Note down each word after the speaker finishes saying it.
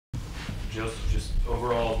Joseph, just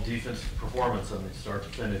overall defensive performance, I mean, start to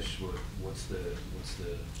finish, what's the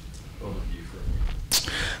overview for you?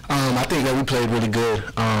 I think that we played really good.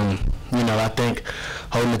 You know, I think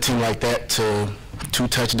holding a team like that to 2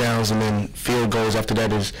 touchdowns and then field goals after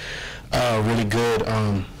that is really good.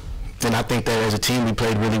 And I think that as a team we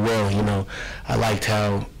played really well. You know, I liked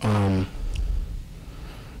how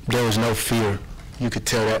there was no fear. You could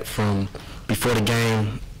tell that from before the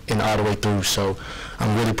game and all the way through. So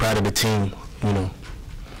I'm really proud of the team, you know.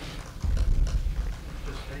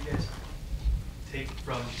 Just how do you guys take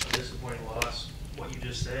from a disappointing loss what you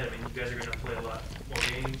just said? I mean, you guys are going to play a lot more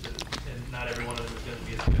games, and not every one of them is going to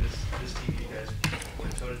be as good as this team you guys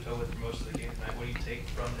went toe-to-toe with for most of the game tonight. What do you take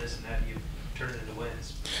from this, and how do you turn it into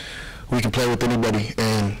wins? We can play with anybody,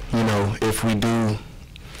 and, you know, if we do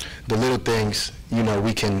the little things, you know,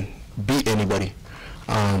 we can beat anybody.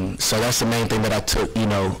 So that's the main thing that I took, you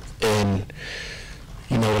know, and,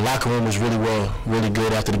 you know, the locker room was really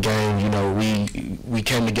good after the game. You know, we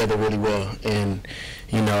came together really well, and,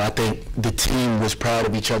 you know, I think the team was proud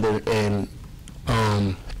of each other, and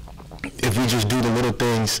if we just do the little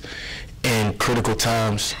things in critical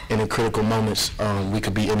times and in critical moments, we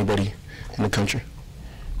could beat anybody in the country.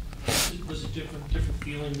 Was it a different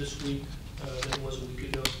feeling this week than it was a week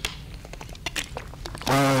ago?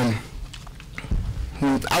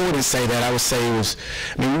 I wouldn't say that. I would say it was,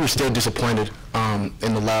 I mean, we were still disappointed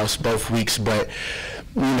in the loss both weeks, but,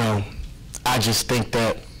 you know, I just think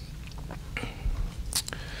that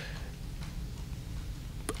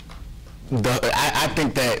I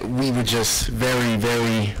think that we were just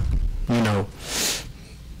very, you know,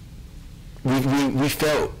 we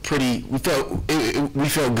felt good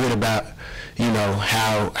about, you know,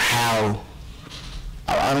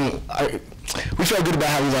 we felt good about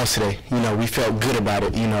how we lost today. You know, we felt good about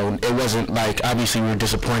it. You know, it wasn't like, obviously we were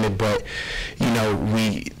disappointed, but, you know,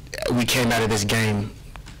 we came out of this game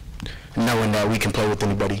knowing that we can play with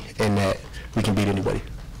anybody and that we can beat anybody.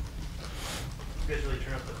 You guys really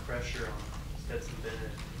turned up the pressure on Stetson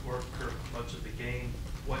Bennett. Worked for much of the game.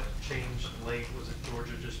 What changed late? Was it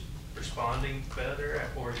Georgia just responding better,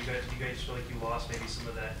 or do you guys feel like you lost maybe some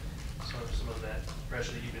of that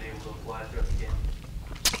pressure that you've been able to apply throughout the game?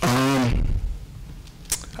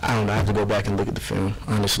 I don't know. I have to go back and look at the film,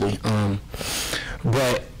 honestly.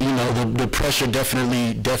 But, you know, the pressure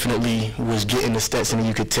definitely was getting to Stetson, and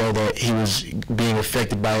you could tell that he was being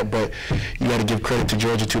affected by it. But you got to give credit to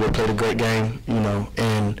Georgia, too. They played a great game, you know,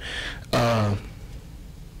 and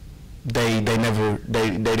they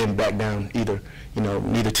didn't back down either. You know,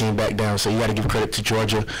 neither team backed down. So you got to give credit to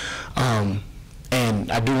Georgia.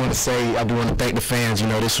 And I do want to thank the fans. You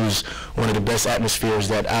know, this was one of the best atmospheres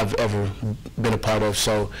that I've ever been a part of.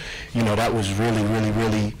 So, you know, that was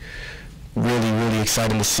really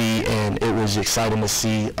exciting to see, and it was exciting to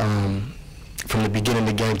see from the beginning of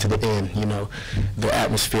the game to the end. You know, the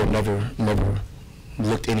atmosphere never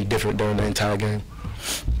looked any different during the entire game.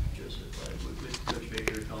 Joseph, with Coach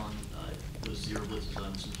Baker calling those 0 blitzes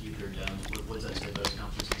on some key third downs, what does that say about his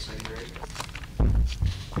confidence in the secondary?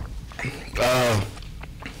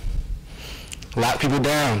 Lock people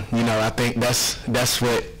down. You know, I think that's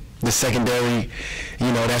what the secondary,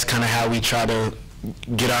 you know, that's kind of how we try to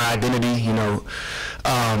get our identity, you know,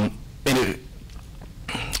 and it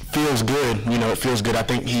feels good. You know, it feels good. I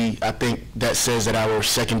think that says that our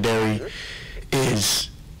secondary is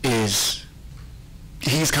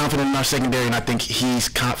he's confident in our secondary, and I think he's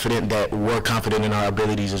confident that we're confident in our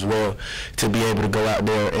abilities as well to be able to go out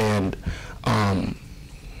there and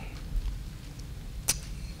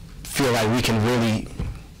feel like we can really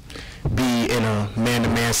be in a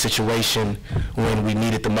man-to-man situation when we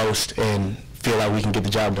need it the most and feel like we can get the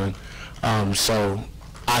job done. So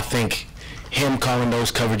I think him calling those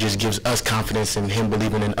coverages gives us confidence and him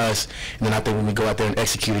believing in us. And then I think when we go out there and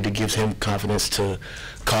execute it, it gives him confidence to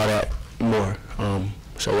call that more.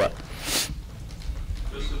 So what?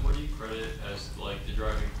 Joseph, what do you credit as like the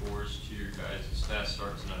driving force to your guys' fast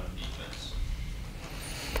starts and on defense?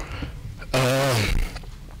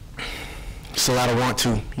 It's a lot of want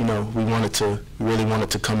to. You know, we really wanted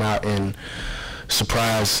to come out and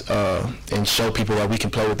surprise and show people that we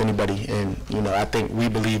can play with anybody. And, you know, I think we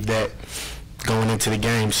believe that going into the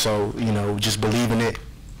game. So, you know, just believing it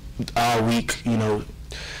all week, you know,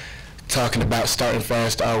 talking about starting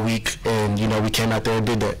fast all week, and, you know, we came out there and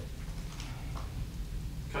did that.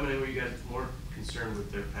 Coming in, were you guys more concerned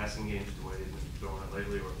with their passing games the way they've been going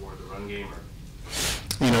lately, or the run game? Or?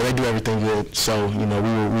 You know, they do everything good, so, you know, we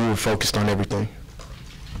were focused on everything.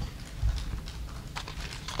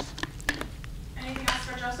 Anything else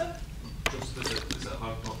for Joseph? Joseph, is it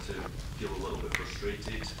hard not to feel a little bit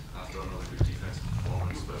frustrated after another good defensive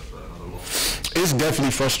performance, but about another loss? It's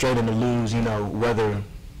definitely frustrating to lose, you know, whether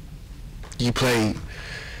you play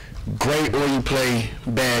great or you play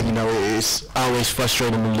bad, you know, it's always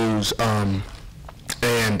frustrating to lose.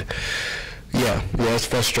 And yeah, it's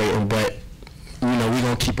frustrating, but you know, we're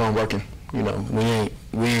gonna keep on working. You know,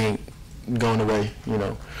 we ain't going away, you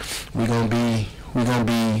know. We're gonna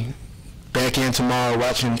be back in tomorrow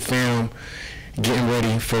watching film, getting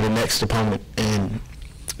ready for the next opponent. And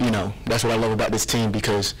you know, that's what I love about this team,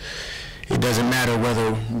 because it doesn't matter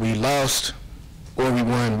whether we lost or we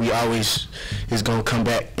won, we always is going to come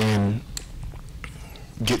back and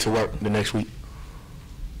get to work the next week.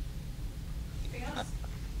 Anything else?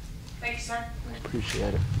 Thank you, sir.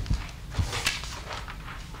 Appreciate it.